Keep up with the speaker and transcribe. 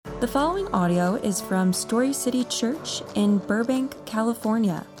The following audio is from Story City Church in Burbank,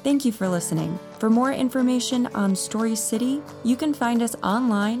 California. Thank you for listening. For more information on Story City, you can find us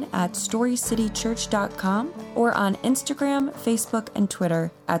online at storycitychurch.com or on Instagram, Facebook, and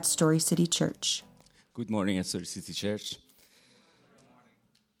Twitter at Story City Church. Good morning at Story City Church.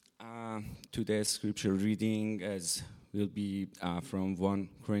 Today's scripture reading will be from 1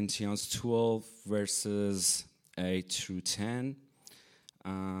 Corinthians 12, verses 8 through 10.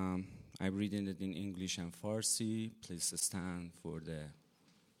 I'm reading it in English and Farsi. Please stand for the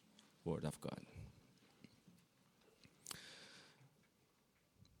Word of God.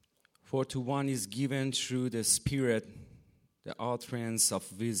 For to one is given through the Spirit the utterance of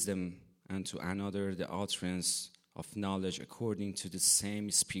wisdom, and to another the utterance of knowledge according to the same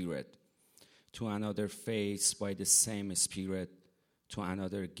Spirit, to another faith by the same Spirit, to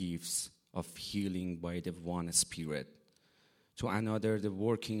another gifts of healing by the one Spirit, to another the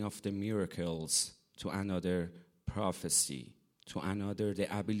working of the miracles, to another prophecy, to another the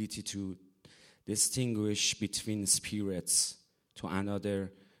ability to distinguish between spirits, to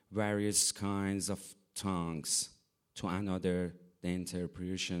another various kinds of tongues, to another the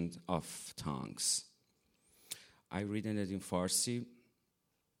interpretation of tongues. I read it in Farsi.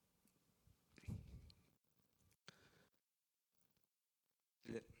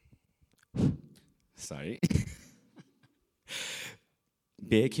 Sorry.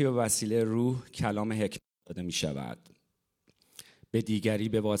 به یکی به وسیله روح کلام حکمت داده می شود، به دیگری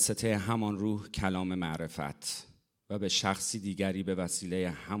به واسطه همان روح کلام معرفت، و به شخصی دیگری به وسیله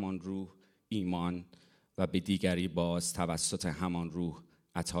همان روح ایمان، و به دیگری باز توسط همان روح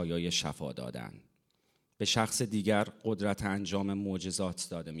عطایای شفا دادن. به شخص دیگر قدرت انجام معجزات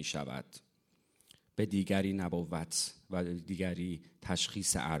داده می شود، به دیگری نبوت، و به دیگری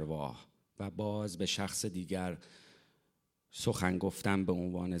تشخیص ارواح، و باز به شخص دیگر سخن گفتن به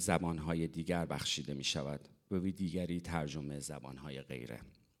عنوان زبانهای دیگر بخشیده می شود، و به دیگری ترجمه زبانهای غیره.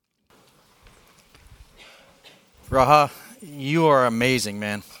 Raha, you are amazing,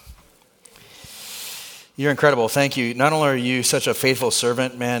 man. You're incredible. Thank you. Not only are you such a faithful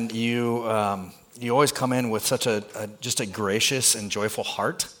servant, man, you always come in with such just a gracious and joyful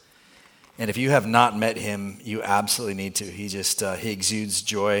heart. And if you have not met him, you absolutely need to. He exudes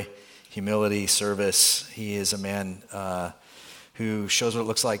joy, humility, service. He is a man who shows what it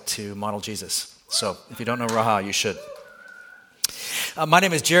looks like to model Jesus. So if you don't know Raha, you should. My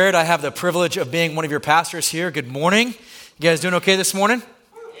name is Jared. I have the privilege of being one of your pastors here. Good morning. You guys doing okay this morning?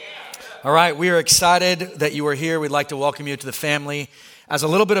 All right. We are excited that you are here. We'd like to welcome you to the family. As a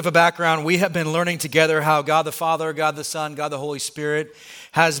little bit of a background, we have been learning together how God the Father, God the Son, God the Holy Spirit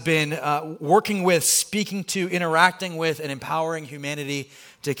has been working with, speaking to, interacting with, and empowering humanity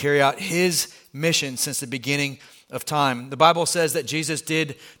to carry out his mission since the beginning of time. The Bible says that Jesus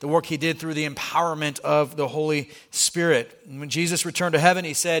did the work he did through the empowerment of the Holy Spirit. And when Jesus returned to heaven,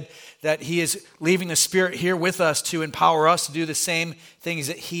 he said that he is leaving the Spirit here with us to empower us to do the same things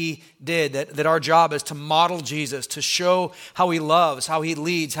that he did, that our job is to model Jesus, to show how he loves, how he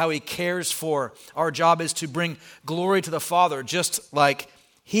leads, how he cares for. Our job is to bring glory to the Father just like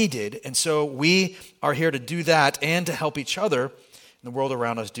he did. And so we are here to do that and to help each other and the world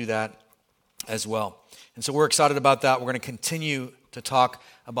around us do that as well. And so we're excited about that. We're going to continue to talk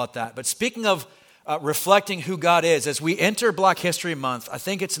about that. But speaking of reflecting who God is, as we enter Black History Month, I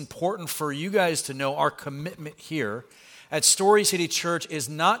think it's important for you guys to know our commitment here at Story City Church is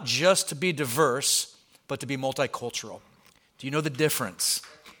not just to be diverse, but to be multicultural. Do you know the difference?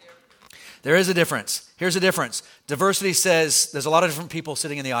 There is a difference. Here's the difference. Diversity says there's a lot of different people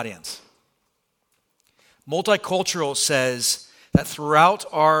sitting in the audience. Multicultural says that throughout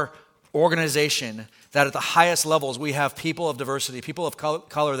our organization, that at the highest levels, we have people of diversity, people of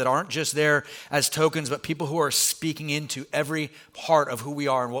color that aren't just there as tokens, but people who are speaking into every part of who we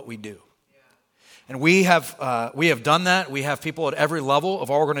are and what we do. And we have done that. We have people at every level of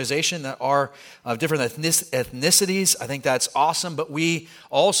our organization that are of different ethnicities. I think that's awesome, but we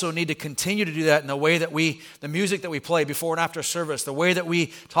also need to continue to do that in the way that the music that we play before and after service, the way that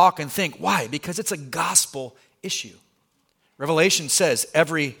we talk and think. Why? Because it's a gospel issue. Revelation says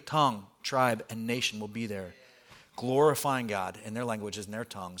every tongue, tribe, and nation will be there, glorifying God in their languages and their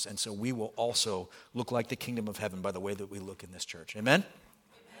tongues. And so we will also look like the kingdom of heaven by the way that we look in this church. Amen?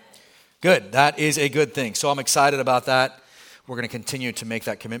 Good. That is a good thing. So I'm excited about that. We're going to continue to make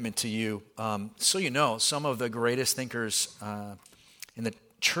that commitment to you. So you know, some of the greatest thinkers in the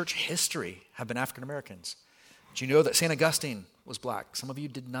church history have been African Americans. Did you know that St. Augustine was black? Some of you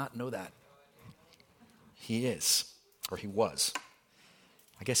did not know that. He is, or he was.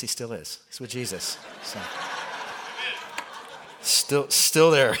 I guess he still is. He's with Jesus. So.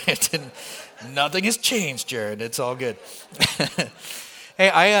 Still there. Nothing has changed, Jared. It's all good. Hey,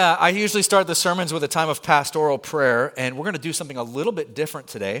 I usually start the sermons with a time of pastoral prayer, and we're going to do something a little bit different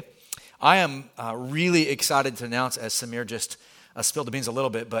today. I am really excited to announce, as Samir just spilled the beans a little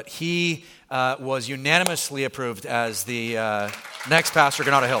bit, but he was unanimously approved as the next pastor of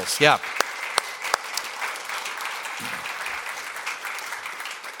Granada Hills. Yeah.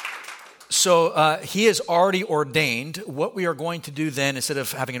 So he is already ordained. What we are going to do then, instead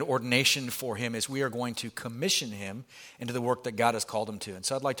of having an ordination for him, is we are going to commission him into the work that God has called him to. And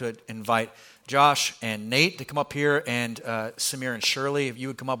so I'd like to invite Josh and Nate to come up here, and Samir and Shirley, if you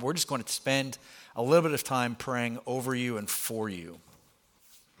would come up. We're just going to spend a little bit of time praying over you and for you.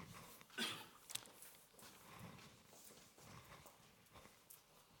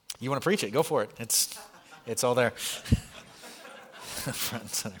 You want to preach it? Go for it. It's all there. Front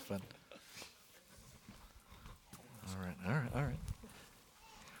and center, fun. All right.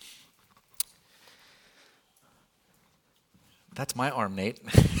 That's my arm, Nate.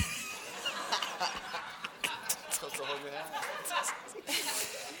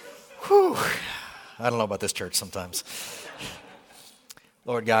 Whew. I don't know about this church sometimes.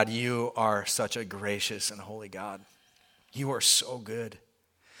 Lord God, you are such a gracious and holy God. You are so good.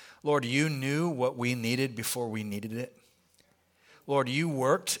 Lord, you knew what we needed before we needed it. Lord, you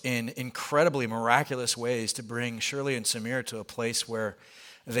worked in incredibly miraculous ways to bring Shirley and Samir to a place where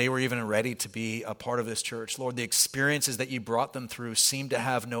they were even ready to be a part of this church. Lord, the experiences that you brought them through seemed to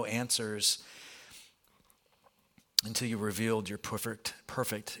have no answers until you revealed your perfect,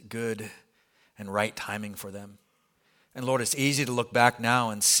 good, and right timing for them. And Lord, it's easy to look back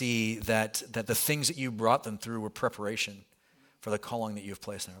now and see that the things that you brought them through were preparation for the calling that you've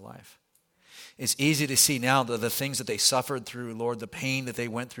placed in their life. It's easy to see now the things that they suffered through, Lord, the pain that they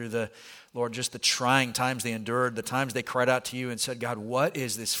went through, Lord, just the trying times they endured, the times they cried out to you and said, God, what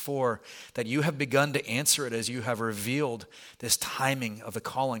is this for? That you have begun to answer it as you have revealed this timing of the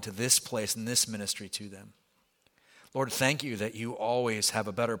calling to this place and this ministry to them. Lord, thank you that you always have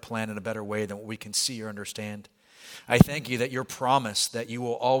a better plan and a better way than what we can see or understand. I thank you that your promise that you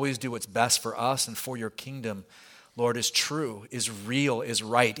will always do what's best for us and for your kingdom, Lord, is true, is real, is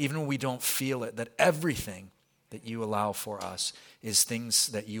right, even when we don't feel it, that everything that you allow for us is things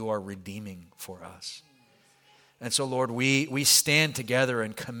that you are redeeming for us. And so, Lord, we stand together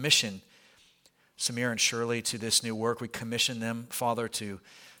and commission Samir and Shirley to this new work. We commission them, Father, to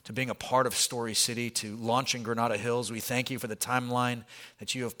being a part of Story City, to launching Granada Hills. We thank you for the timeline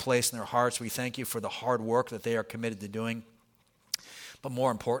that you have placed in their hearts. We thank you for the hard work that they are committed to doing. But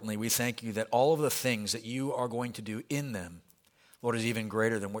more importantly, we thank you that all of the things that you are going to do in them, Lord, is even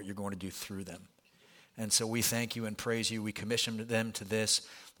greater than what you're going to do through them. And so we thank you and praise you. We commission them to this.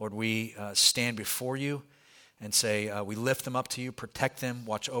 Lord, we stand before you and say, we lift them up to you, protect them,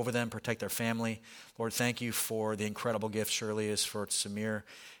 watch over them, protect their family. Lord, thank you for the incredible gift Shirley is for Samir,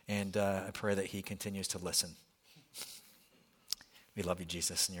 and I pray that he continues to listen. We love you,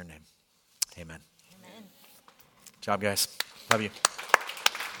 Jesus, in your name. Amen. Amen. Good job, guys. Love you.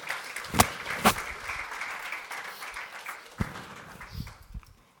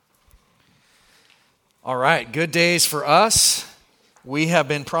 All right, good days for us. We have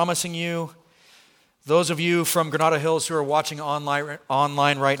been promising you, those of you from Granada Hills who are watching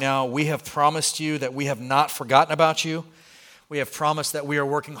online right now, we have promised you that we have not forgotten about you. We have promised that we are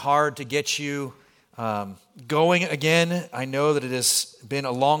working hard to get you going again. I know that it has been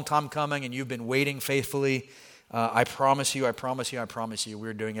a long time coming and you've been waiting faithfully. I promise you,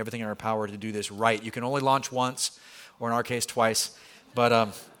 we're doing everything in our power to do this right. You can only launch once, or in our case, twice.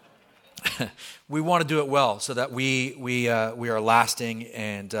 But we want to do it well so that we are lasting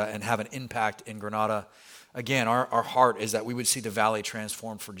and have an impact in Granada. Again, our heart is that we would see the valley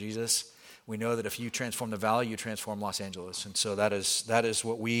transformed for Jesus. We know that if you transform the valley, you transform Los Angeles. And so that is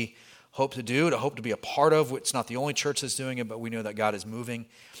what we hope to do, to hope to be a part of. It's not the only church that's doing it, but we know that God is moving,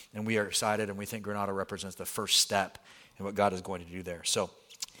 and we are excited, and we think Granada represents the first step in what God is going to do there. So,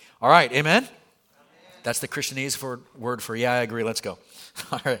 all right, amen? That's the Christianese word for, yeah, I agree, let's go.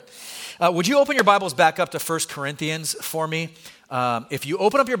 All right. Would you open your Bibles back up to 1 Corinthians for me? If you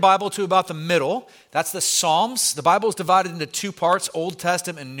open up your Bible to about the middle, that's the Psalms. The Bible is divided into two parts, Old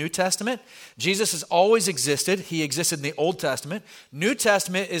Testament and New Testament. Jesus has always existed. He existed in the Old Testament. New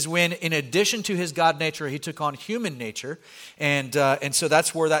Testament is when, in addition to his God nature, he took on human nature. And so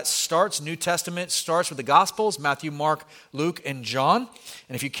that's where that starts. New Testament starts with the Gospels, Matthew, Mark, Luke, and John.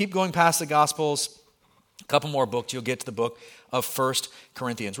 And if you keep going past the Gospels, a couple more books, you'll get to the book of 1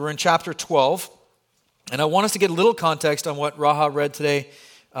 Corinthians. We're in chapter 12, and I want us to get a little context on what Raha read today.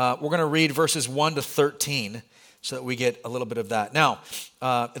 We're going to read verses 1 to 13. so that we get a little bit of that. Now,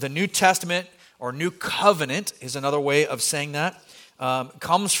 the New Testament or New Covenant is another way of saying that.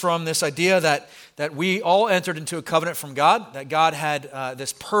 Comes from this idea that we all entered into a covenant from God, that God had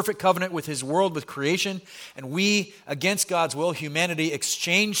this perfect covenant with his world, with creation, and we, against God's will, humanity,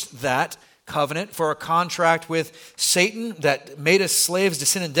 exchanged that covenant for a contract with Satan that made us slaves to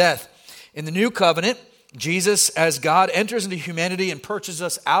sin and death. In the new covenant, Jesus, as God, enters into humanity and purchases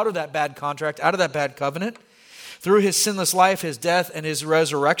us out of that bad contract, out of that bad covenant. Through his sinless life, his death, and his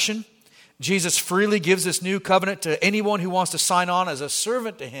resurrection, Jesus freely gives this new covenant to anyone who wants to sign on as a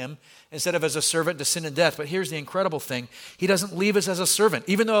servant to him instead of as a servant to sin and death. But here's the incredible thing. He doesn't leave us as a servant,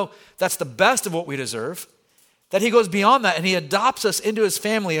 even though that's the best of what we deserve, that he goes beyond that and he adopts us into his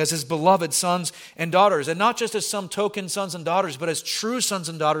family as his beloved sons and daughters. And not just as some token sons and daughters, but as true sons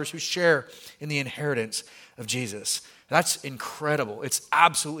and daughters who share in the inheritance of Jesus. That's incredible. It's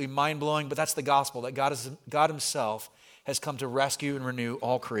absolutely mind-blowing, but that's the gospel, that God himself has come to rescue and renew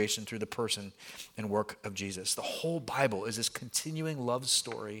all creation through the person and work of Jesus. The whole Bible is this continuing love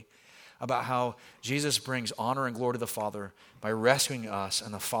story about how Jesus brings honor and glory to the Father by rescuing us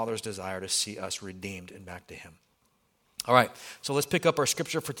and the Father's desire to see us redeemed and back to him. All right, so let's pick up our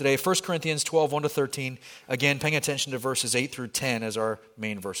scripture for today. 1 Corinthians 12, 1-13. Again, paying attention to verses 8 through 10 as our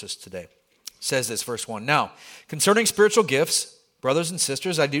main verses today. It says this, verse 1. Now, concerning spiritual gifts, brothers and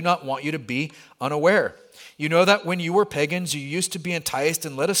sisters, I do not want you to be unaware. You know that when you were pagans, you used to be enticed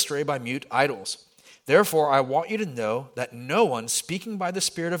and led astray by mute idols. Therefore, I want you to know that no one speaking by the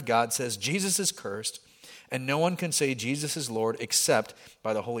Spirit of God says Jesus is cursed, and no one can say Jesus is Lord except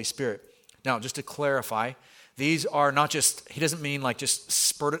by the Holy Spirit. Now, just to clarify, these are not just, he doesn't mean like just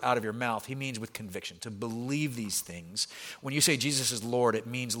spurt it out of your mouth. He means with conviction, to believe these things. When you say Jesus is Lord, it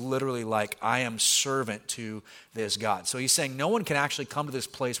means literally like I am servant to this God. So he's saying no one can actually come to this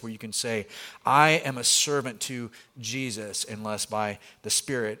place where you can say, I am a servant to Jesus, unless by the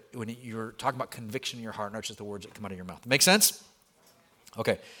Spirit, when you're talking about conviction in your heart, not just the words that come out of your mouth. Make sense?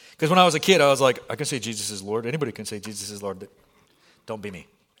 Okay. Because when I was a kid, I was like, I can say Jesus is Lord. Anybody can say Jesus is Lord. Don't be me.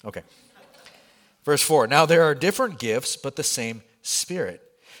 Okay. Verse 4, now there are different gifts, but the same Spirit.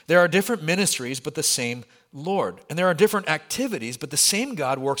 There are different ministries, but the same Lord. And there are different activities, but the same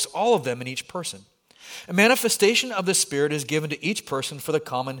God works all of them in each person. A manifestation of the Spirit is given to each person for the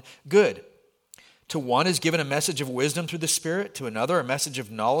common good. To one is given a message of wisdom through the Spirit, to another a message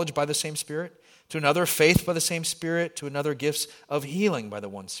of knowledge by the same Spirit, to another faith by the same Spirit, to another gifts of healing by the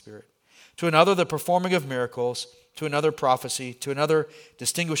one Spirit, to another the performing of miracles, to another prophecy, to another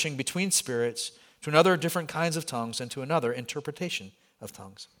distinguishing between spirits, to another different kinds of tongues, and to another interpretation of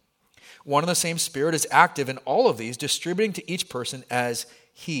tongues. One and the same Spirit is active in all of these, distributing to each person as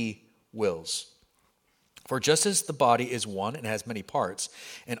he wills. For just as the body is one and has many parts,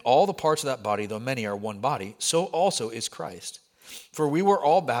 and all the parts of that body, though many, are one body, so also is Christ. For we were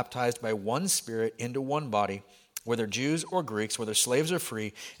all baptized by one Spirit into one body, whether Jews or Greeks, whether slaves or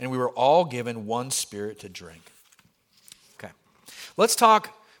free, and we were all given one Spirit to drink. Okay, let's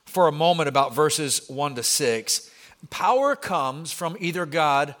talk for a moment about verses 1-6. Power comes from either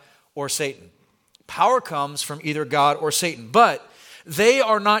God or Satan. Power comes from either God or Satan, but they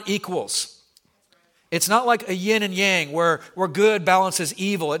are not equals. It's not like a yin and yang where good balances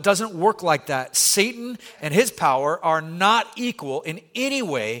evil. It doesn't work like that. Satan and his power are not equal in any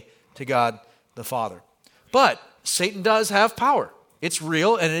way to God the Father. But Satan does have power. It's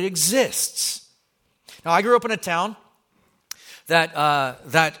real and it exists. Now, I grew up in a town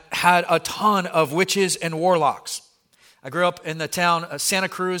that had a ton of witches and warlocks. I grew up in the town of Santa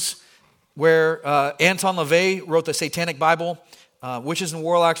Cruz, where Anton LaVey wrote the Satanic Bible. Witches and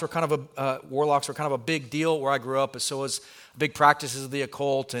warlocks were kind of a big deal where I grew up, so was big practices of the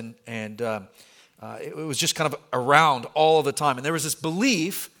occult, and it was just kind of around all of the time. And there was this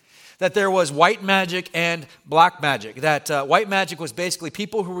belief that there was white magic and black magic. That white magic was basically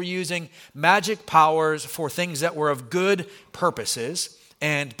people who were using magic powers for things that were of good purposes,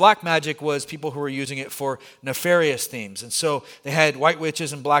 and black magic was people who were using it for nefarious themes. And so they had white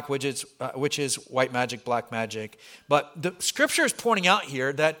witches and black witches, white magic, black magic. But the scripture is pointing out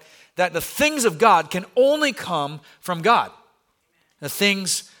here that the things of God can only come from God. The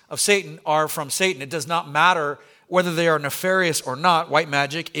things of Satan are from Satan. It does not matter whether they are nefarious or not. White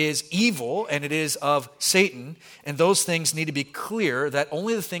magic is evil, and it is of Satan. And those things need to be clear that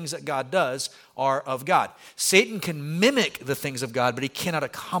only the things that God does are of God. Satan can mimic the things of God, but he cannot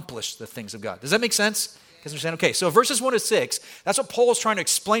accomplish the things of God. Does that make sense? You guys understand? Okay, so verses 1-6, that's what Paul is trying to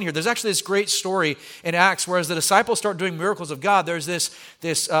explain here. There's actually this great story in Acts where as the disciples start doing miracles of God, there's this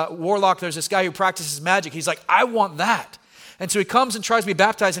warlock, there's this guy who practices magic. He's like, I want that. And so he comes and tries to be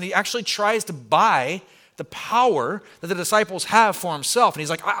baptized, and he actually tries to buy the power that the disciples have for himself. And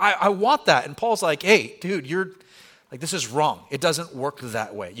he's like, I want that. And Paul's like, hey, dude, this is wrong. It doesn't work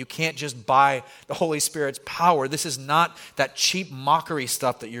that way. You can't just buy the Holy Spirit's power. This is not that cheap mockery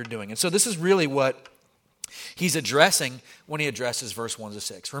stuff that you're doing. And so this is really what he's addressing when he addresses verse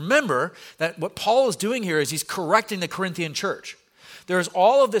 1-6. Remember that what Paul is doing here is he's correcting the Corinthian church. There's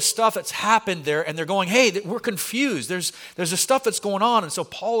all of this stuff that's happened there, and they're going, hey, we're confused. There's this stuff that's going on. And so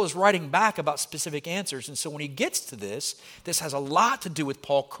Paul is writing back about specific answers. And so when he gets to this has a lot to do with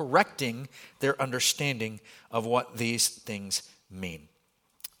Paul correcting their understanding of what these things mean.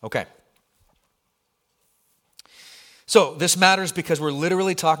 Okay. So this matters because we're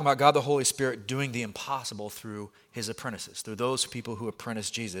literally talking about God the Holy Spirit doing the impossible through his apprentices. Through those people who apprentice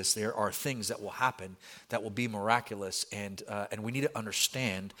Jesus, there are things that will happen that will be miraculous, and we need to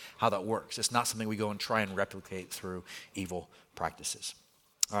understand how that works. It's not something we go and try and replicate through evil practices.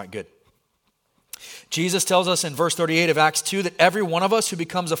 All right, good. Jesus tells us in verse 38 of Acts 2 that every one of us who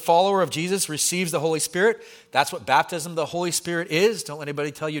becomes a follower of Jesus receives the Holy Spirit. That's what baptism of the Holy Spirit is. Don't let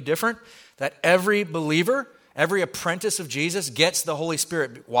anybody tell you different. That every believer, every apprentice of Jesus gets the Holy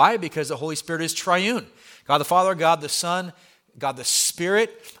Spirit. Why? Because the Holy Spirit is triune. God the Father, God the Son, God the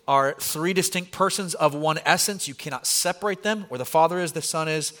Spirit are three distinct persons of one essence. You cannot separate them. Where the Father is, the Son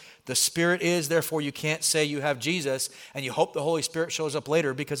is, the Spirit is. Therefore, you can't say you have Jesus and you hope the Holy Spirit shows up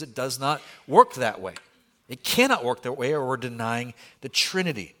later, because it does not work that way. It cannot work that way, or we're denying the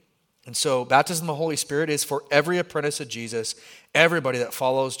Trinity. And so baptism of the Holy Spirit is for every apprentice of Jesus. Everybody that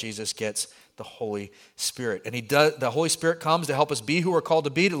follows Jesus gets the Holy Spirit. And the Holy Spirit comes to help us be who we're called to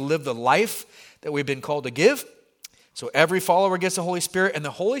be, to live the life that we've been called to give. So every follower gets the Holy Spirit, and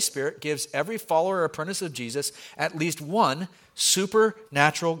the Holy Spirit gives every follower or apprentice of Jesus at least one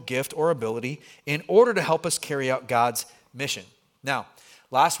supernatural gift or ability in order to help us carry out God's mission. Now,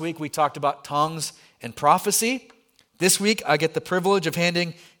 last week we talked about tongues and prophecy. This week I get the privilege of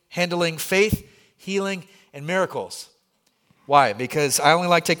handling faith, healing, and miracles. Why? Because I only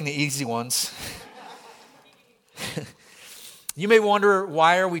like taking the easy ones. You may wonder,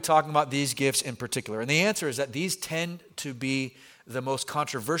 why are we talking about these gifts in particular? And the answer is that these tend to be the most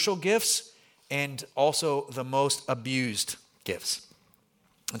controversial gifts and also the most abused gifts.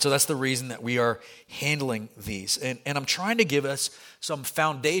 And so that's the reason that we are handling these. And I'm trying to give us some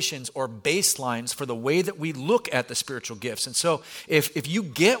foundations or baselines for the way that we look at the spiritual gifts. And so if you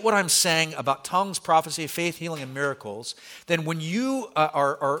get what I'm saying about tongues, prophecy, faith, healing, and miracles, then when you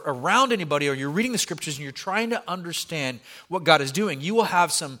are around anybody or you're reading the scriptures and you're trying to understand what God is doing, you will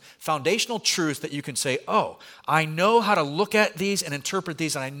have some foundational truths that you can say, oh, I know how to look at these and interpret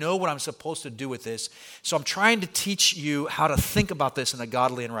these, and I know what I'm supposed to do with this. So I'm trying to teach you how to think about this in a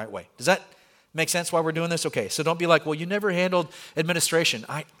godly and right way. Does that make sense why we're doing this? Okay, so don't be like, well, you never handled administration.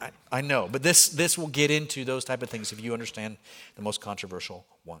 I know, but this will get into those type of things if you understand the most controversial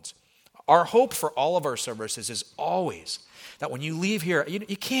ones. Our hope for all of our services is always that when you leave here,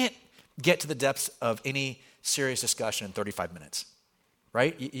 you can't get to the depths of any serious discussion in 35 minutes.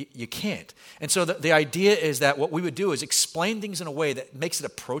 Right? You can't. And so the idea is that what we would do is explain things in a way that makes it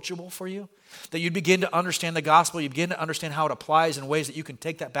approachable for you, that you'd begin to understand the gospel, you begin to understand how it applies in ways that you can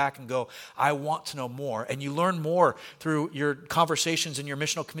take that back and go, I want to know more. And you learn more through your conversations in your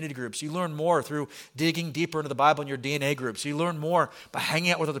missional community groups. You learn more through digging deeper into the Bible in your DNA groups. You learn more by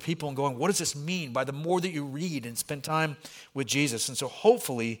hanging out with other people and going, what does this mean? By the more that you read and spend time with Jesus. And so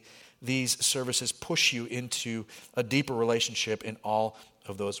hopefully these services push you into a deeper relationship in all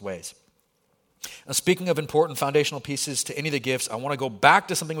of those ways. Now, speaking of important foundational pieces to any of the gifts, I want to go back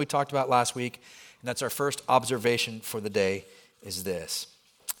to something we talked about last week, and that's our first observation for the day is this.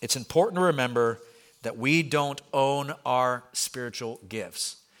 It's important to remember that we don't own our spiritual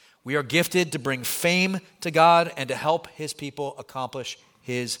gifts. We are gifted to bring fame to God and to help his people accomplish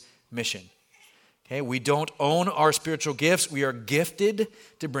his mission. Okay, we don't own our spiritual gifts. We are gifted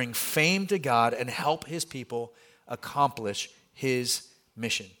to bring fame to God and help his people accomplish his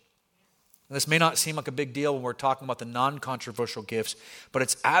mission. And this may not seem like a big deal when we're talking about the non-controversial gifts, but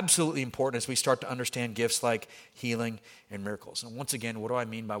it's absolutely important as we start to understand gifts like healing and miracles. And once again, what do I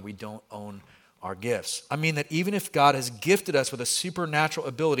mean by we don't own our gifts? I mean that even if God has gifted us with a supernatural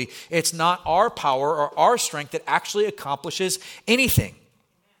ability, it's not our power or our strength that actually accomplishes anything.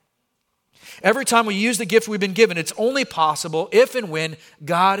 Every time we use the gift we've been given, it's only possible if and when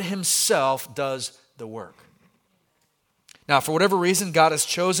God himself does the work. Now, for whatever reason, God has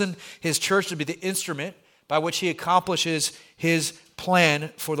chosen his church to be the instrument by which he accomplishes his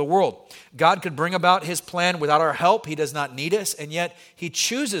plan for the world. God could bring about his plan without our help. He does not need us, and yet he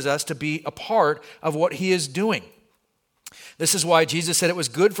chooses us to be a part of what he is doing. This is why Jesus said it was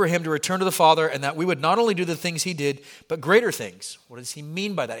good for him to return to the Father and that we would not only do the things he did, but greater things. What does he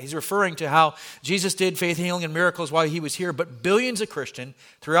mean by that? He's referring to how Jesus did faith, healing, and miracles while he was here, but billions of Christians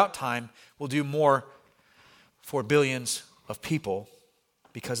throughout time will do more for billions of people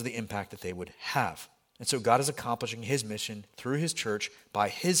because of the impact that they would have. And so God is accomplishing his mission through his church by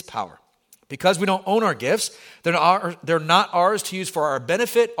his power. Because we don't own our gifts, they're not ours to use for our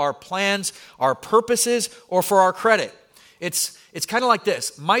benefit, our plans, our purposes, or for our credit. It's kind of like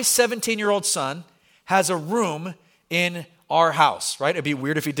this. My 17-year-old son has a room in our house, right? It'd be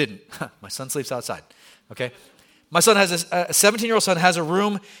weird if he didn't. My son sleeps outside, okay? My son has a 17-year-old son has a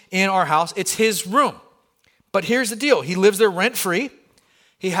room in our house. It's his room. But here's the deal. He lives there rent-free.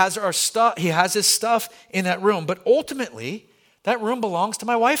 He has our stuff. He has his stuff in that room. But ultimately, that room belongs to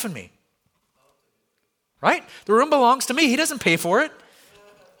my wife and me, right? The room belongs to me. He doesn't pay for it.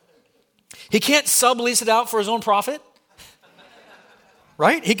 He can't sublease it out for his own profit.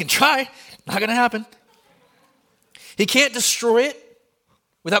 Right? He can try. Not going to happen. He can't destroy it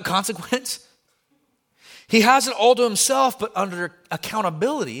without consequence. He has it all to himself, but under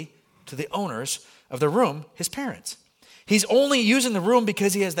accountability to the owners of the room, his parents. He's only using the room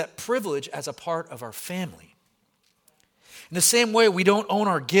because he has that privilege as a part of our family. In the same way, we don't own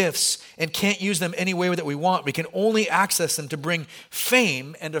our gifts and can't use them any way that we want. We can only access them to bring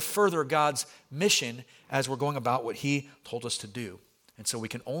fame and to further God's mission as we're going about what he told us to do. And so we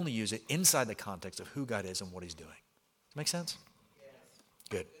can only use it inside the context of who God is and what he's doing. Does that make sense?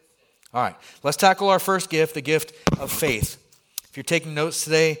 Good. All right. Let's tackle our first gift, the gift of faith. If you're taking notes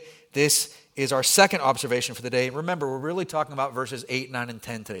today, this is our second observation for the day. Remember, we're really talking about verses 8, 9, and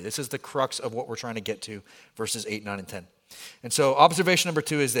 10 today. This is the crux of what we're trying to get to, verses 8, 9, and 10. And so observation number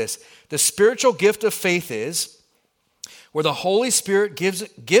 2 is this. The spiritual gift of faith is where the Holy Spirit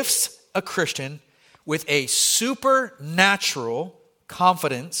gifts a Christian with a supernatural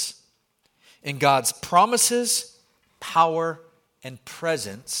confidence in God's promises, power, and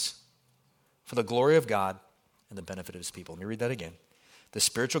presence for the glory of God and the benefit of his people. Let me read that again. The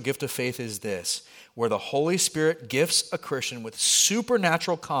spiritual gift of faith is this, where the Holy Spirit gifts a Christian with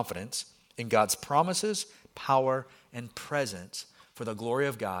supernatural confidence in God's promises, power, and presence for the glory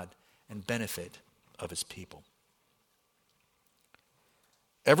of God and benefit of his people.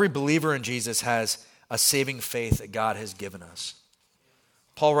 Every believer in Jesus has a saving faith that God has given us.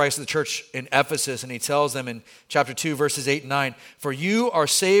 Paul writes to the church in Ephesus, and he tells them in chapter 2, verses 8 and 9, "For you are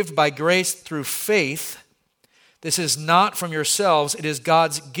saved by grace through faith. This is not from yourselves, it is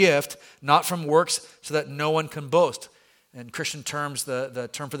God's gift, not from works, so that no one can boast." In Christian terms, the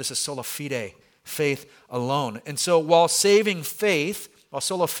term for this is sola fide, faith alone. And so while saving faith, while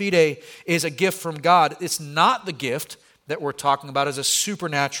sola fide is a gift from God, it's not the gift that we're talking about as a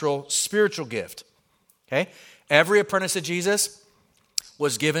supernatural spiritual gift. Okay? Every apprentice of Jesus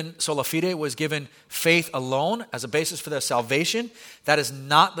was given, sola fide, was given faith alone as a basis for their salvation. That is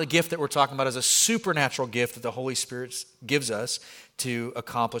not the gift that we're talking about as a supernatural gift that the Holy Spirit gives us to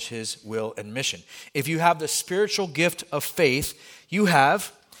accomplish his will and mission. If you have the spiritual gift of faith, you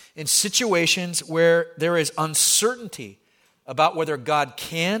have, in situations where there is uncertainty about whether God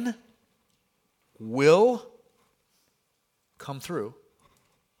can, will come through,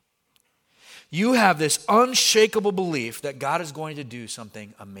 you have this unshakable belief that God is going to do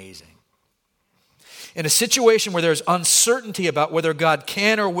something amazing. In a situation where there's uncertainty about whether God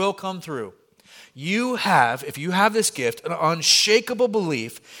can or will come through, you have, if you have this gift, an unshakable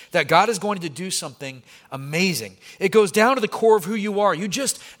belief that God is going to do something amazing. It goes down to the core of who you are. You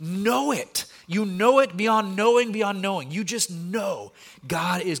just know it. You know it beyond knowing. You just know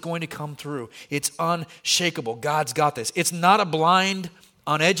God is going to come through. It's unshakable. God's got this. It's not a blind,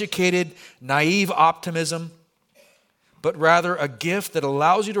 uneducated, naive optimism, but rather a gift that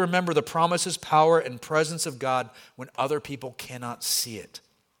allows you to remember the promises, power, and presence of God when other people cannot see it.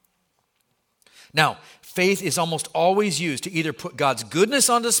 Now, faith is almost always used to either put God's goodness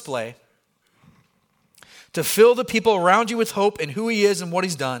on display, to fill the people around you with hope in who he is and what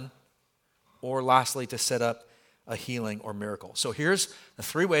he's done, or lastly, to set up a healing or miracle. So here's the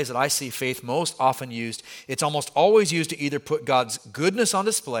 3 ways that I see faith most often used. It's almost always used to either put God's goodness on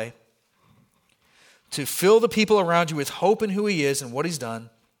display, to fill the people around you with hope in who he is and what he's done,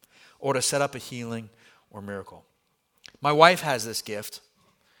 or to set up a healing or miracle. My wife has this gift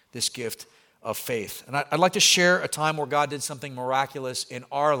of faith. And I'd like to share a time where God did something miraculous in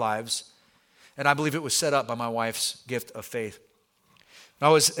our lives, and I believe it was set up by my wife's gift of faith. When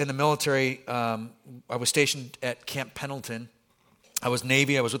I was in the military, I was stationed at Camp Pendleton. I was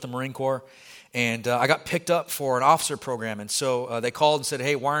Navy, I was with the Marine Corps, and I got picked up for an officer program. And so they called and said,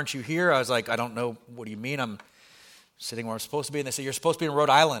 "Hey, why aren't you here?" I was like, "I don't know, what do you mean? I'm sitting where I'm supposed to be, and they said, you're supposed to be in Rhode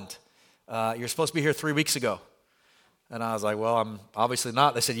Island. You're supposed to be here 3 weeks ago. And I was like, well, I'm obviously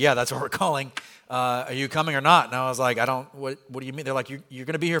not. They said, yeah, that's what we're calling. Are you coming or not? And I was like, what do you mean? They're like, you're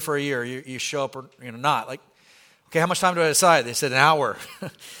going to be here for a year. You show up or not. Like, okay, how much time do I decide? They said, an hour.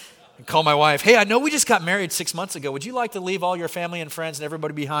 And call my wife, hey, I know we just got married 6 months ago. Would you like to leave all your family and friends and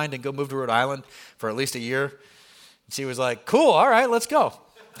everybody behind and go move to Rhode Island for at least a year? And she was like, cool, all right, let's go.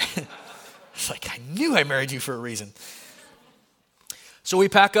 It's like, I knew I married you for a reason. So we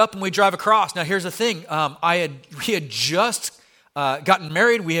pack up and we drive across. Now, here's the thing. We had just gotten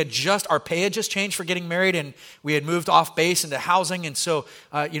married. Our pay had just changed for getting married, and we had moved off base into housing. And so,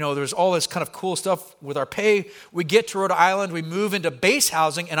 there's all this kind of cool stuff with our pay. We get to Rhode Island. We move into base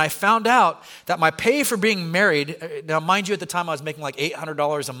housing, and I found out that my pay for being married, now, mind you, at the time I was making like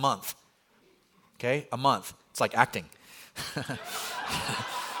 $800 a month. Okay, a month. It's like acting.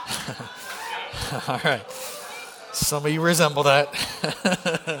 All right. Some of you resemble that.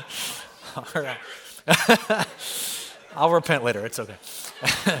 All right. I'll repent later. It's okay.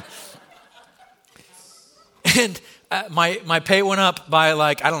 And my pay went up by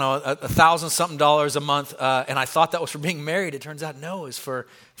like, I don't know, $1,000-something a month. And I thought that was for being married. It turns out, no, it was for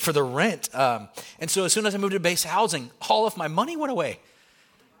the rent. And so as soon as I moved to base housing, all of my money went away.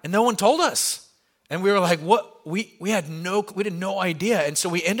 And no one told us. And we were like, what? We had no idea. And so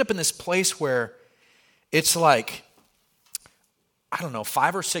we end up in this place where it's like, I don't know,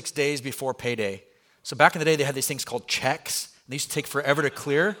 5 or 6 days before payday. So back in the day, they had these things called checks. They used to take forever to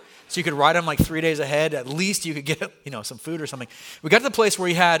clear. So you could write them like 3 days ahead. At least you could get, some food or something. We got to the place where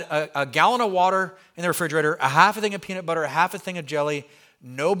we had a gallon of water in the refrigerator, a half a thing of peanut butter, a half a thing of jelly,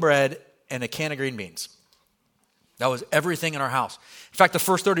 no bread, and a can of green beans. That was everything in our house. In fact, the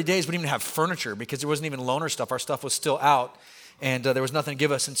first 30 days, we didn't even have furniture because there wasn't even loaner stuff. Our stuff was still out, and there was nothing to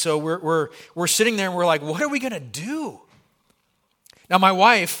give us. And so we're sitting there, and we're like, what are we going to do? Now, my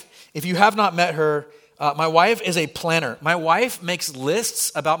wife, if you have not met her, my wife is a planner. My wife makes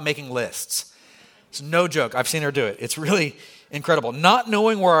lists about making lists. It's no joke. I've seen her do it. It's really incredible. Not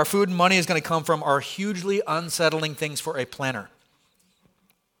knowing where our food and money is going to come from are hugely unsettling things for a planner.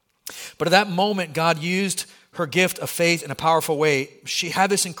 But at that moment, God used her gift of faith in a powerful way. She had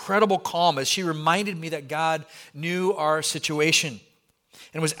this incredible calm as she reminded me that God knew our situation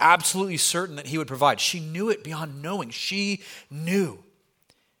and was absolutely certain that he would provide. She knew it beyond knowing. She knew.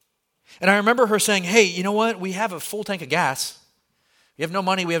 And I remember her saying, hey, you know what? We have a full tank of gas. We have no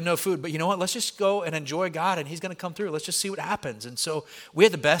money. We have no food. But you know what? Let's just go and enjoy God, and he's going to come through. Let's just see what happens. And so we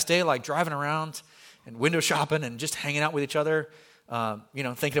had the best day, like driving around and window shopping and just hanging out with each other,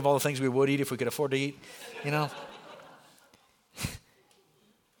 thinking of all the things we would eat if we could afford to eat,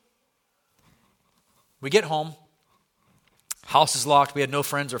 We get home. House is locked. We had no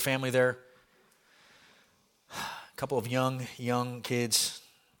friends or family there. A couple of young kids.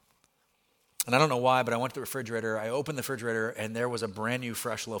 And I don't know why, but I went to the refrigerator. I opened the refrigerator, and there was a brand new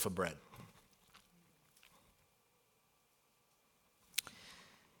fresh loaf of bread.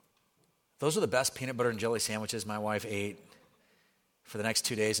 Those are the best peanut butter and jelly sandwiches my wife ate for the next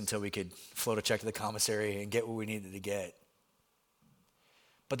 2 days until we could float a check to the commissary and get what we needed to get.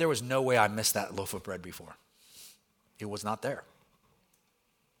 But there was no way I missed that loaf of bread before. It was not there.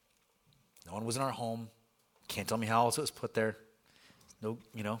 No one was in our home. Can't tell me how else it was put there. No,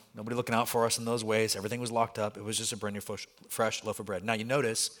 nobody looking out for us in those ways. Everything was locked up. It was just a brand new fresh loaf of bread. Now, you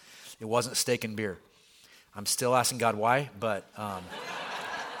notice it wasn't steak and beer. I'm still asking God why, but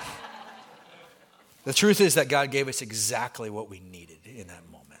the truth is that God gave us exactly what we needed in that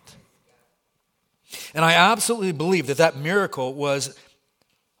moment. And I absolutely believe that miracle was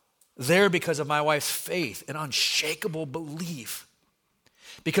there because of my wife's faith and unshakable belief.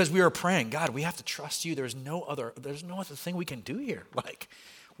 Because we were praying, God, we have to trust you. There's no other thing we can do here. Like,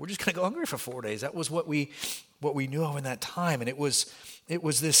 we're just going to go hungry for 4 days. That was what we knew of in that time. And it was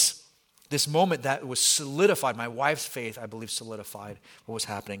this moment that was solidified. My wife's faith, I believe, solidified what was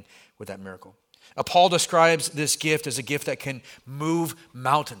happening with that miracle. Paul describes this gift as a gift that can move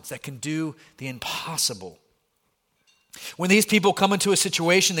mountains, that can do the impossible. When these people come into a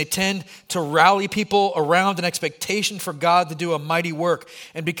situation, they tend to rally people around an expectation for God to do a mighty work.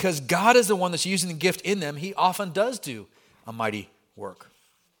 And because God is the one that's using the gift in them, he often does do a mighty work.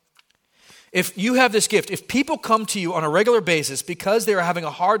 If you have this gift, if people come to you on a regular basis because they're having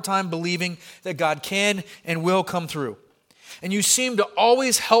a hard time believing that God can and will come through, and you seem to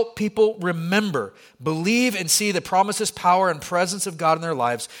always help people remember, believe, and see the promises, power, and presence of God in their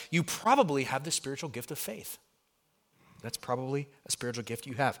lives, you probably have the spiritual gift of faith. That's probably a spiritual gift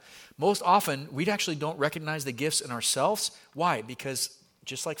you have. Most often, we actually don't recognize the gifts in ourselves. Why? Because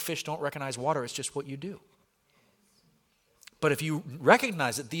just like fish don't recognize water, it's just what you do. But if you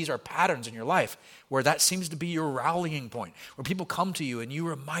recognize that these are patterns in your life where that seems to be your rallying point, where people come to you and you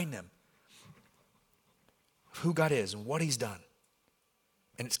remind them of who God is and what he's done,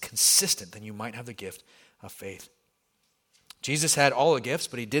 and it's consistent, then you might have the gift of faith. Jesus had all the gifts,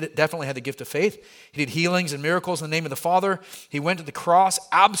 but he definitely had the gift of faith. He did healings and miracles in the name of the Father. He went to the cross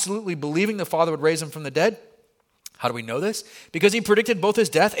absolutely believing the Father would raise him from the dead. How do we know this? Because he predicted both his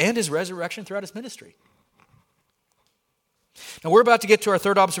death and his resurrection throughout his ministry. Now, we're about to get to our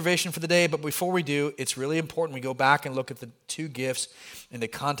third observation for the day, but before we do, it's really important we go back and look at the two gifts in the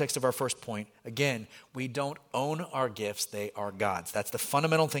context of our first point. Again, we don't own our gifts, they are God's. That's the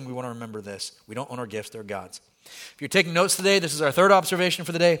fundamental thing we want to remember this. We don't own our gifts, they're God's. If you're taking notes today, this is our third observation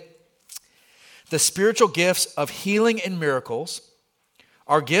for the day. The spiritual gifts of healing and miracles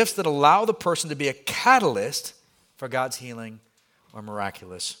are gifts that allow the person to be a catalyst for God's healing or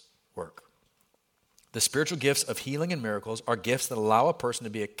miraculous work. The spiritual gifts of healing and miracles are gifts that allow a person to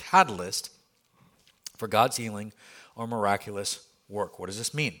be a catalyst for God's healing or miraculous work. What does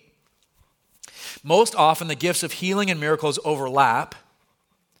this mean? Most often, the gifts of healing and miracles overlap,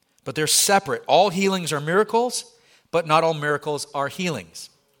 but they're separate. All healings are miracles, but not all miracles are healings.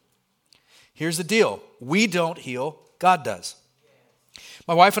 Here's the deal. We don't heal, God does.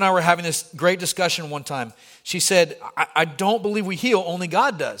 My wife and I were having this great discussion one time. She said, I don't believe we heal, only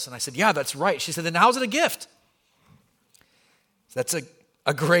God does. And I said, yeah, that's right. She said, then how's it a gift? That's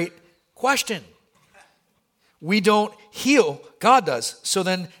a great question. We don't heal, God does. So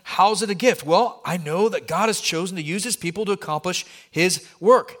then how's it a gift? Well, I know that God has chosen to use his people to accomplish his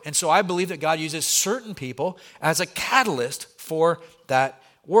work. And so I believe that God uses certain people as a catalyst for that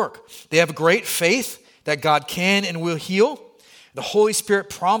work. They have great faith that God can and will heal. The Holy Spirit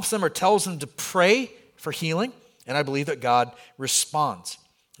prompts them or tells them to pray for healing, and I believe that God responds.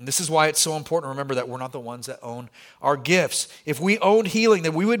 And this is why it's so important to remember that we're not the ones that own our gifts. If we owned healing,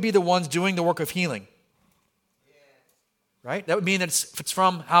 then we would be the ones doing the work of healing. Right? That would mean that it's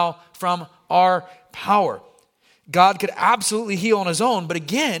from our power. God could absolutely heal on his own, but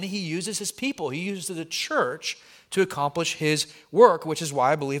again, he uses his people. He uses the church to accomplish his work, which is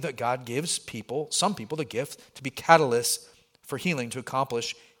why I believe that God gives some people, the gift to be catalysts for healing to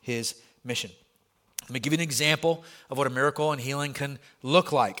accomplish his mission. Let me give you an example of what a miracle and healing can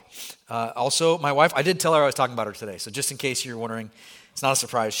look like. Also, my wife, I did tell her I was talking about her today, so just in case you're wondering, it's not a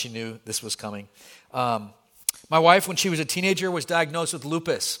surprise. She knew this was coming. My wife, when she was a teenager, was diagnosed with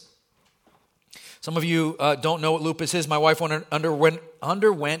lupus. Some of you don't know what lupus is. My wife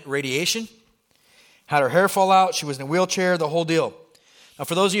underwent radiation, had her hair fall out, she was in a wheelchair, the whole deal. Now,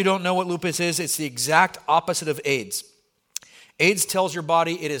 for those of you who don't know what lupus is, it's the exact opposite of AIDS. AIDS tells your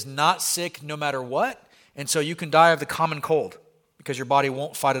body it is not sick no matter what, and so you can die of the common cold because your body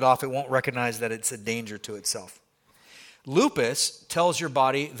won't fight it off. It won't recognize that it's a danger to itself. Lupus tells your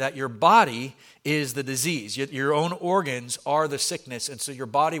body that your body is the disease. Your own organs are the sickness, and so your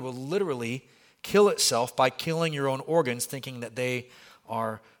body will literally kill itself by killing your own organs, thinking that they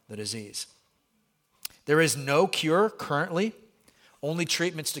are the disease. There is no cure currently, only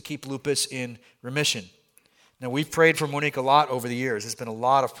treatments to keep lupus in remission. Now, we've prayed for Monique a lot over the years. There's been a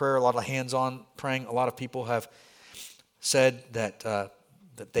lot of prayer, a lot of hands-on praying. A lot of people have said that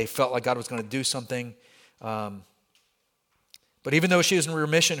they felt like God was going to do something. But even though she was in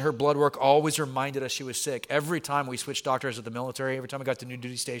remission, her blood work always reminded us she was sick. Every time we switched doctors at the military, every time we got to a new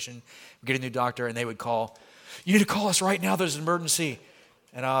duty station, we get a new doctor, and they would call, you need to call us right now, there's an emergency.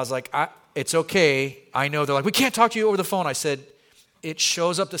 And I was like, it's okay, I know. They're like, we can't talk to you over the phone. I said, it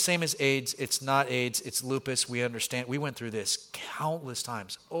shows up the same as AIDS. It's not AIDS, it's lupus. We understand. We went through this countless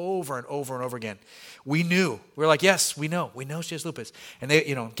times, over and over and over again. We knew. We were like, yes, we know. We know she has lupus. And they,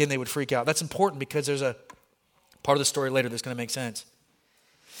 again, they would freak out. That's important because there's a part of the story later that's going to make sense.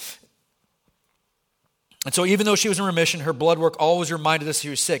 And so even though she was in remission, her blood work always reminded us she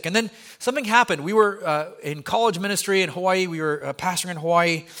was sick. And then something happened. We were in college ministry in Hawaii. We were pastoring in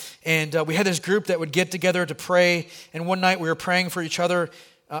Hawaii. And we had this group that would get together to pray. And one night we were praying for each other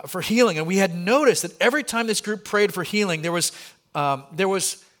for healing. And we had noticed that every time this group prayed for healing, there was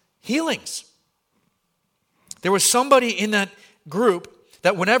healings. There was somebody in that group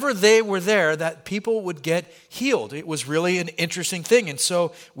that whenever they were there, that people would get healed. It was really an interesting thing. And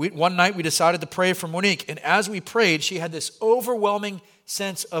so one night we decided to pray for Monique. And as we prayed, she had this overwhelming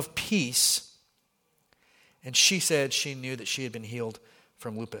sense of peace. And she said she knew that she had been healed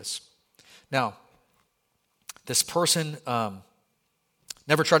from lupus. Now, this person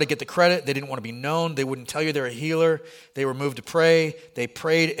never tried to get the credit. They didn't want to be known. They wouldn't tell you they're a healer. They were moved to pray. They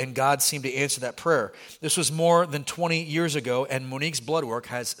prayed, and God seemed to answer that prayer. This was more than 20 years ago, and Monique's blood work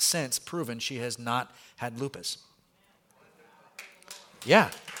has since proven she has not had lupus. Yeah,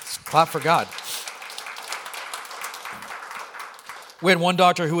 clap for God. We had one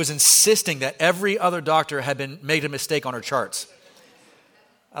doctor who was insisting that every other doctor had made a mistake on her charts.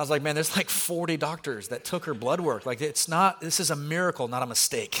 I was like, man, there's like 40 doctors that took her blood work. Like, this is a miracle, not a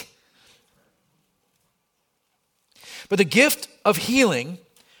mistake. But the gift of healing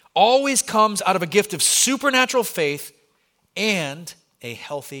always comes out of a gift of supernatural faith and a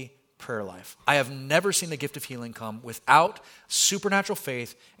healthy prayer life. I have never seen the gift of healing come without supernatural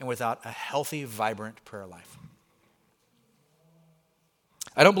faith and without a healthy, vibrant prayer life.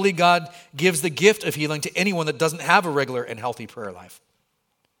 I don't believe God gives the gift of healing to anyone that doesn't have a regular and healthy prayer life.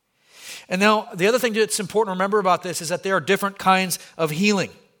 And now, the other thing that's important to remember about this is that there are different kinds of healing.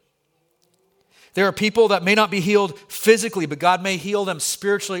 There are people that may not be healed physically, but God may heal them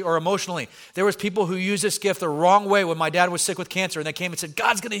spiritually or emotionally. There was people who used this gift the wrong way when my dad was sick with cancer, and they came and said,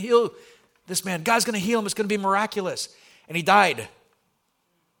 God's going to heal this man. God's going to heal him. It's going to be miraculous. And he died.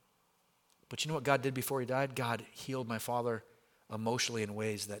 But you know what God did before he died? God healed my father emotionally in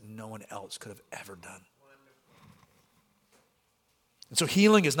ways that no one else could have ever done. And so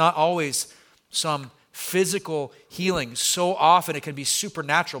healing is not always some physical healing. So often it can be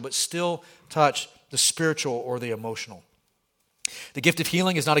supernatural, but still touch the spiritual or the emotional. The gift of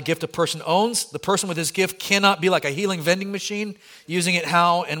healing is not a gift a person owns. The person with this gift cannot be like a healing vending machine, using it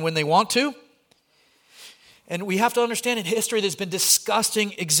how and when they want to. And we have to understand in history there's been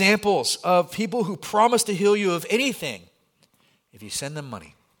disgusting examples of people who promise to heal you of anything if you send them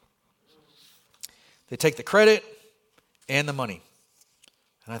money. They take the credit and the money.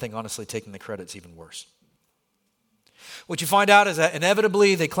 And I think, honestly, taking the credit's even worse. What you find out is that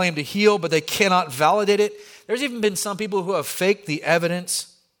inevitably they claim to heal, but they cannot validate it. There's even been some people who have faked the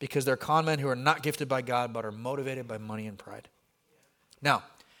evidence because they're con men who are not gifted by God, but are motivated by money and pride. Now,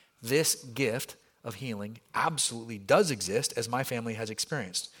 this gift of healing absolutely does exist, as my family has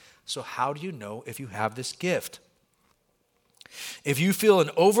experienced. So how do you know if you have this gift? If you feel an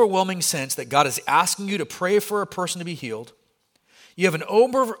overwhelming sense that God is asking you to pray for a person to be healed, you have an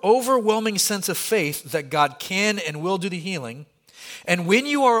overwhelming sense of faith that God can and will do the healing, and when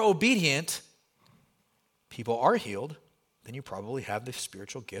you are obedient, people are healed, then you probably have the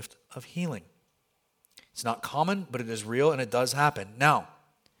spiritual gift of healing. It's not common, but it is real and it does happen. Now,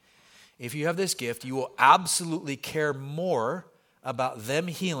 if you have this gift, you will absolutely care more about them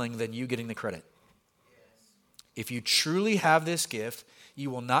healing than you getting the credit. If you truly have this gift, you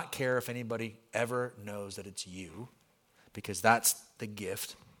will not care if anybody ever knows that it's you, because that's the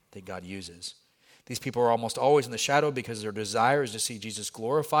gift that God uses. These people are almost always in the shadow because their desire is to see Jesus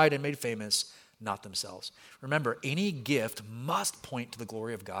glorified and made famous, not themselves. Remember, any gift must point to the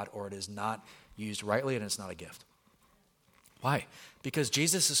glory of God, or it is not used rightly and it's not a gift. Why? Because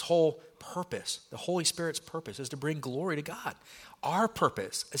Jesus' whole purpose, the Holy Spirit's purpose, is to bring glory to God. Our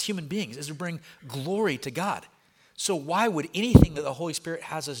purpose as human beings is to bring glory to God. So why would anything that the Holy Spirit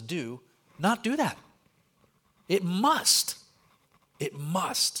has us do not do that? It must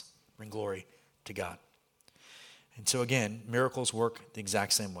bring glory to God. And so again, miracles work the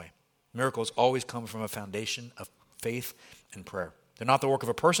exact same way. Miracles always come from a foundation of faith and prayer. They're not the work of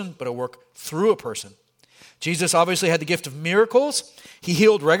a person, but a work through a person. Jesus obviously had the gift of miracles. He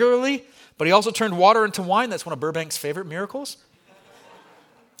healed regularly, but he also turned water into wine. That's one of Burbank's favorite miracles.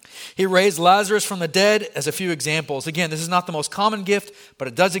 He raised Lazarus from the dead as a few examples. Again, this is not the most common gift, but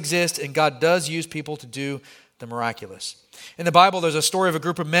it does exist, and God does use people to do the miraculous. In the Bible, there's a story of a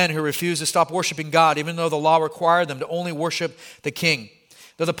group of men who refused to stop worshiping God, even though the law required them to only worship the king.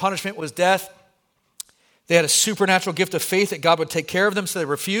 Though the punishment was death, they had a supernatural gift of faith that God would take care of them, so they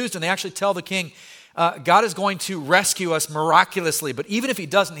refused, and they actually tell the king, God is going to rescue us miraculously, but even if he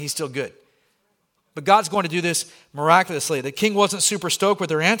doesn't, he's still good. But God's going to do this miraculously. The king wasn't super stoked with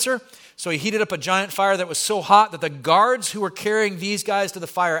their answer, so he heated up a giant fire that was so hot that the guards who were carrying these guys to the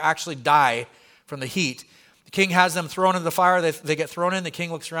fire actually die from the heat. The king has them thrown into the fire. They get thrown in. The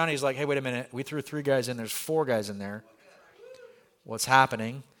king looks around. And he's like, hey, wait a minute. We threw 3 guys in. There's 4 guys in there. What's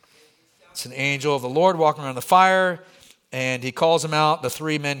happening? It's an angel of the Lord walking around the fire, and he calls them out. The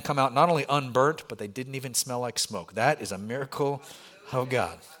 3 men come out not only unburnt, but they didn't even smell like smoke. That is a miracle of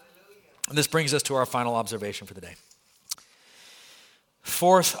God. And this brings us to our final observation for the day.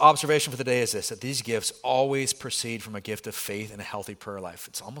 Fourth observation for the day is this, that these gifts always proceed from a gift of faith and a healthy prayer life.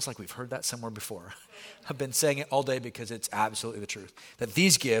 It's almost like we've heard that somewhere before. I've been saying it all day because it's absolutely the truth. That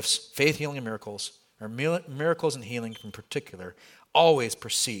these gifts, faith, healing, and miracles, or miracles and healing in particular, always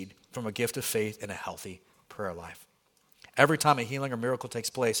proceed from a gift of faith and a healthy prayer life. Every time a healing or miracle takes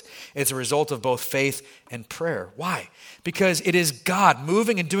place, it's a result of both faith and prayer. Why? Because it is God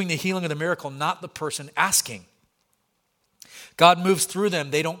moving and doing the healing of the miracle, not the person asking. God moves through them.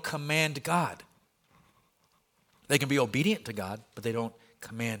 They don't command God. They can be obedient to God, but they don't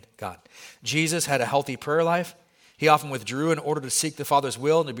command God. Jesus had a healthy prayer life. He often withdrew in order to seek the Father's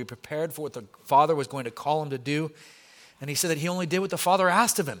will and to be prepared for what the Father was going to call him to do. And he said that he only did what the Father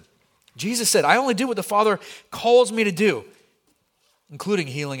asked of him. Jesus said, I only do what the Father calls me to do, including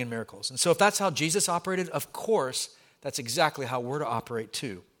healing and miracles. And so if that's how Jesus operated, of course, that's exactly how we're to operate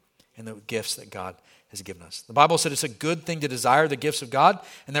too in the gifts that God has given us. The Bible said it's a good thing to desire the gifts of God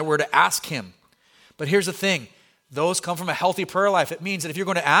and that we're to ask him. But here's the thing. Those come from a healthy prayer life. It means that if you're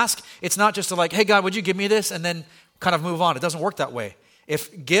going to ask, it's not just to like, hey, God, would you give me this? And then kind of move on. It doesn't work that way.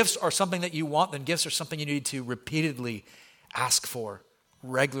 If gifts are something that you want, then gifts are something you need to repeatedly ask for,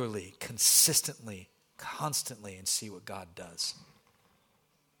 regularly, consistently, constantly, and see what God does.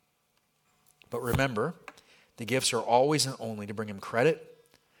 But remember, the gifts are always and only to bring him credit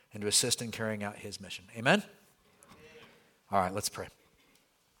and to assist in carrying out his mission. Amen? All right, let's pray.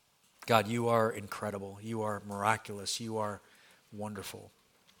 God, you are incredible. You are miraculous. You are wonderful.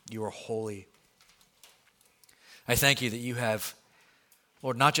 You are holy. I thank you that you have,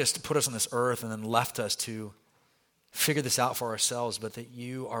 Lord, not just put us on this earth and then left us to figure this out for ourselves, but that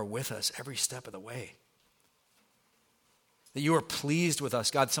you are with us every step of the way. That you are pleased with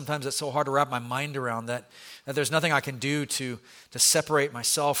us. God, sometimes it's so hard to wrap my mind around that there's nothing I can do to separate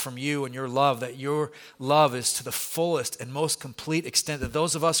myself from you and your love, that your love is to the fullest and most complete extent, that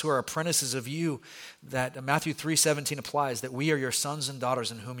those of us who are apprentices of you, that Matthew 3:17 applies, that we are your sons and daughters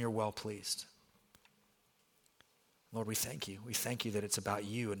in whom you're well pleased. Lord, we thank you. We thank you that it's about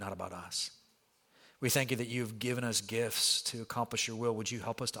you and not about us. We thank you that you've given us gifts to accomplish your will. Would you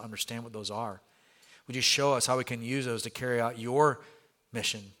help us to understand what those are? Would you show us how we can use those to carry out your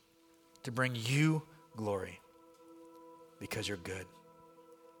mission, to bring you glory, because you're good.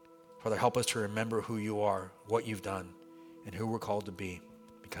 Father, help us to remember who you are, what you've done, and who we're called to be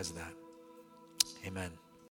because of that. Amen.